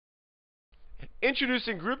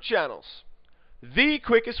Introducing group channels, the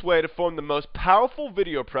quickest way to form the most powerful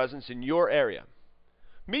video presence in your area.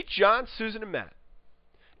 Meet John, Susan, and Matt.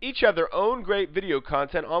 Each have their own great video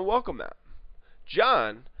content on WellcomeMat.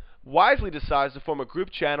 John wisely decides to form a group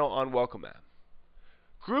channel on WellcomeMat.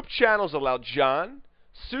 Group channels allow John,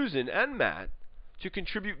 Susan, and Matt to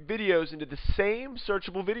contribute videos into the same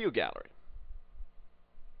searchable video gallery.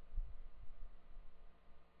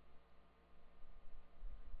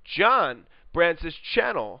 John brands his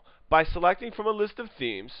channel by selecting from a list of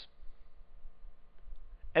themes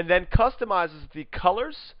and then customizes the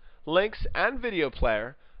colors, links, and video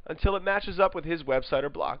player until it matches up with his website or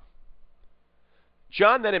blog.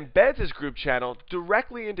 John then embeds his group channel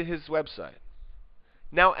directly into his website.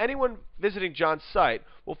 Now anyone visiting John's site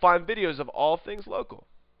will find videos of all things local.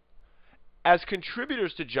 As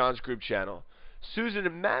contributors to John's group channel, Susan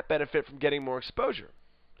and Matt benefit from getting more exposure.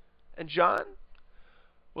 And John?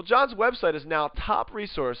 Well, John's website is now a top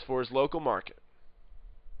resource for his local market.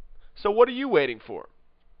 So what are you waiting for?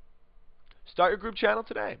 Start your group channel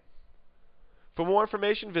today. For more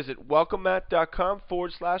information, visit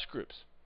WellcomeMat.com/groups.